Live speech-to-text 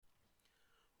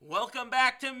Welcome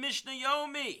back to Mishna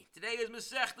Yomi. Today is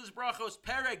Masechtas Brachos,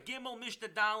 Perek, Gimel, Mishna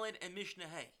Daled, and Mishna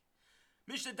Hey.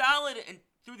 Mishna Daled, and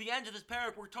through the end of this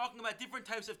Perek, we're talking about different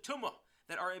types of tumah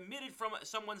that are emitted from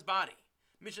someone's body.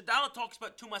 Mishnah Daled talks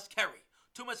about tumas keri.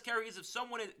 Tumas keri is if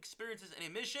someone experiences an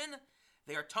emission,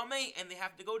 they are tamei and they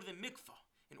have to go to the mikvah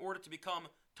in order to become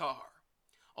tahar.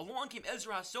 Along came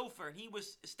Ezra HaSofer, and he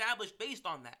was established based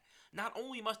on that. Not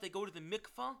only must they go to the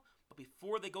mikvah, but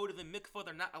before they go to the mikvah,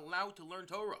 they're not allowed to learn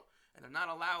Torah, and they're not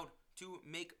allowed to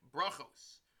make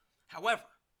brachos. However,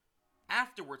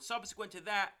 afterwards, subsequent to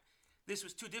that, this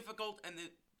was too difficult, and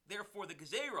therefore the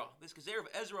gezerah, this gezerah of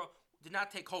Ezra, did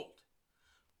not take hold.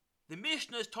 The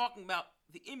Mishnah is talking about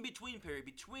the in-between period,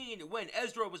 between when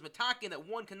Ezra was matakin that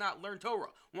one cannot learn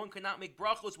Torah, one cannot make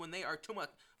brachos when they are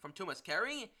from tumas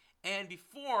keri, and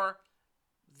before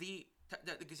the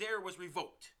gezerah was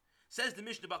revoked. Says the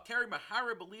Mishnah about Keri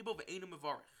Mahara Belibo Ve'enu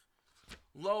Mevarich.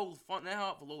 Lo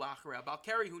Faneha V'lo Lachara. About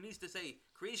Keri who needs to say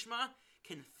Krishma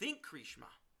can think Krishma,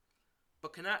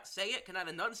 but cannot say it, cannot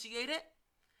enunciate it,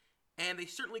 and they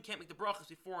certainly can't make the brachos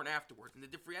before and afterwards. And the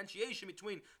differentiation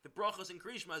between the brachos and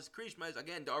Krishma is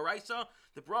again D'Oraisa.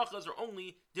 The brachos are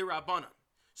only D'Rabbanan.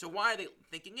 So why are they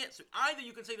thinking it? So either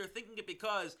you can say they're thinking it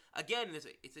because again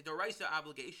it's a D'Oraisa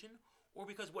obligation, or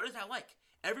because what is that like?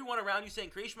 Everyone around you saying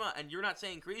Krishma and you're not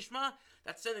saying Krishma,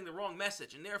 that's sending the wrong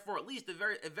message. And therefore, at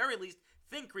very least,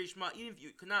 think Krishma, even if you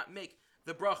cannot make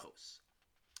the brachos.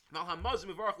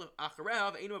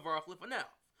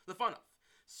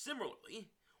 Similarly,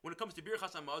 when it comes to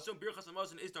Birchas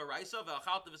Hamazon is D'Oraisa,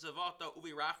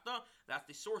 that's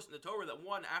the source in the Torah that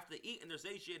one, after they eat and they're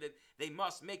satiated, they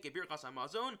must make a Birchas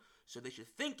Hamazon, so they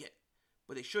should think it,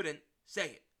 but they shouldn't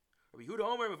say it.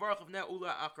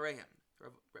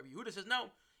 Rabbi Yehuda says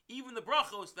no. Even the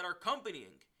brachos that are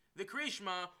accompanying the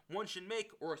Krishma, one should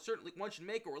make, or at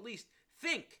least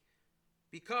think,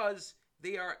 because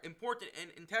they are important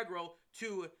and integral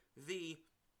to the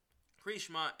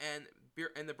Krishma and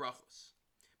the brachos.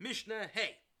 Mishnah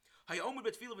Hey.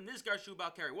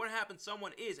 What happens?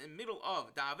 Someone is in the middle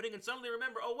of davening and suddenly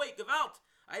remember, oh wait, Gevalt,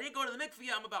 I didn't go to the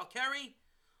mikveh, I'm about Keri.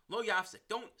 Lo yafsik.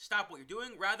 Don't stop what you're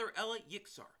doing. Rather, Ella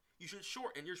Yiksar. You should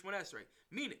shorten your Shmon Esrei.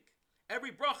 Meaning,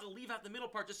 every bracha, leave out the middle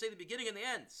part, just say the beginning and the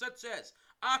end. Such says,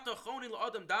 Ata chonin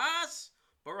la'adam das,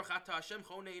 Baruch ata Hashem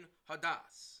chonin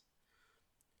hadas.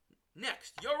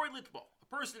 Next, Yorei Litbol. A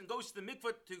person goes to the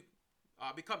mikvah to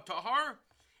become tahar,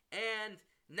 and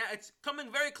now it's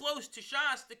coming very close to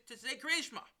Shas to say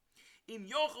Krishma. Im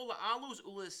yochol la'alus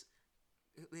ulis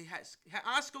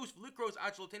askos v'likros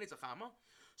achlotenes achama.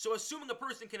 So assuming a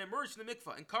person can emerge from the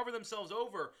mikvah and cover themselves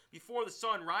over before the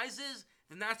sun rises,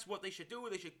 then that's what they should do.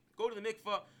 They should go to the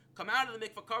mikvah, come out of the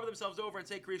mikvah, cover themselves over, and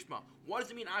say Krishma. What does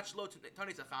it mean, Achlo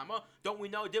Tani Tzachama? Don't we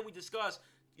know, didn't we discuss,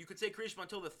 you could say Krishma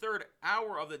until the third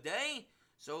hour of the day?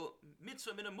 So,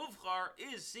 mitzvah min muvchar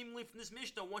is, seemingly from this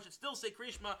Mishnah, one should still say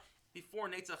Krishma before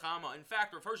Netzachama. In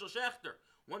fact, Rav Hershel Schechter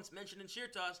once mentioned in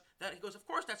Shirtas that he goes, of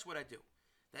course that's what I do.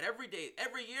 That every day,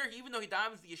 every year, even though he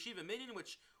davens the yeshiva minyan,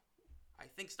 which I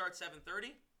think starts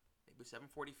 7:30, maybe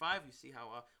 7:45. You see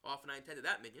how often I attended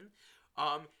that minyan.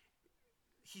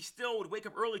 He still would wake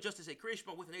up early just to say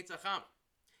Krishma with an Eitzachama.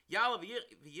 Yalav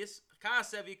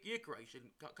Kasev Yikra. You should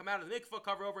come out of the mikvah,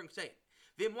 cover over, and say it.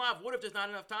 Vimlav. What if there's not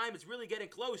enough time? It's really getting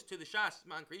close to the Shas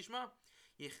Man Krishma.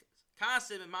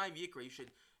 Kasev and Mayim Yikra. You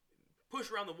should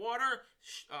push around the water,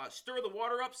 stir the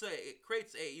water up so it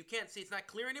creates you can't see, it's not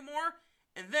clear anymore,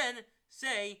 and then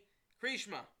say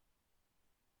Krishma.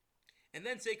 And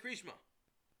then say Krishma.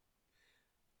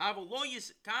 And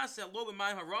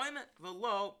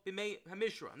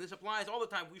this applies all the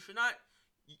time. We should not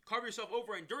cover yourself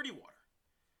over in dirty water,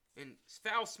 in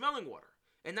foul-smelling water,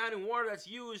 and not in water that's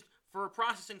used for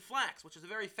processing flax, which is a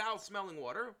very foul-smelling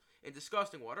water and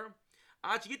disgusting water.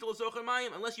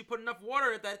 Unless you put enough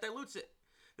water that dilutes it.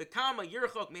 The kama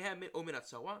yirchok mehem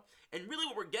ominatsoa. And really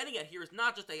what we're getting at here is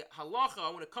not just a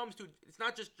halacha when it comes to, it's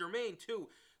not just germane to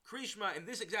Krishma in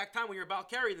this exact time when you're about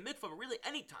Keri the mikvah, but really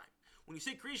any time. When you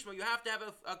say Krishma, you have to have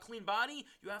a clean body.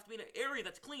 You have to be in an area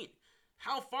that's clean.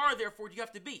 How far, therefore, do you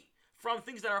have to be from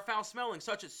things that are foul-smelling,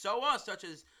 such as soa, such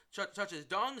as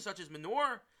dung, such as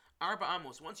manure? Arba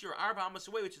amos. Once you're arba amos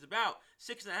away, which is about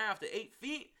 6.5 to 8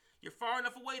 feet, you're far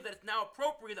enough away that it's now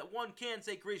appropriate that one can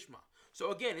say Krishma.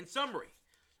 So again, in summary,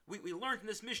 we learned in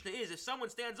this Mishnah is if someone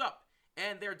stands up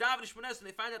and they're davening Shmon Esrei and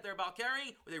they find out they're about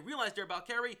Keri, or they realize they're about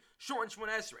Keri, shorten Shmon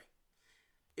Esrei.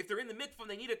 If they're in the mikvah,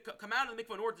 they need to come out of the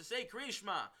mikvah in order to say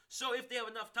Krishma. So if they have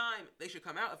enough time, they should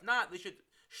come out. If not, they should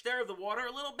stir the water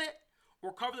a little bit,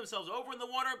 or cover themselves over in the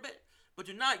water a bit. But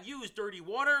do not use dirty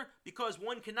water, because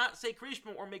one cannot say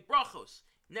Krishma or make brachos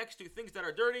next to things that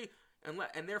are dirty.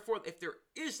 And therefore, if there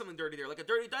is something dirty there, like a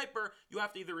dirty diaper, you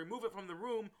have to either remove it from the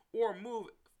room or move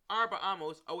Arba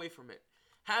Amos away from it.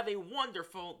 Have a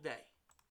wonderful day.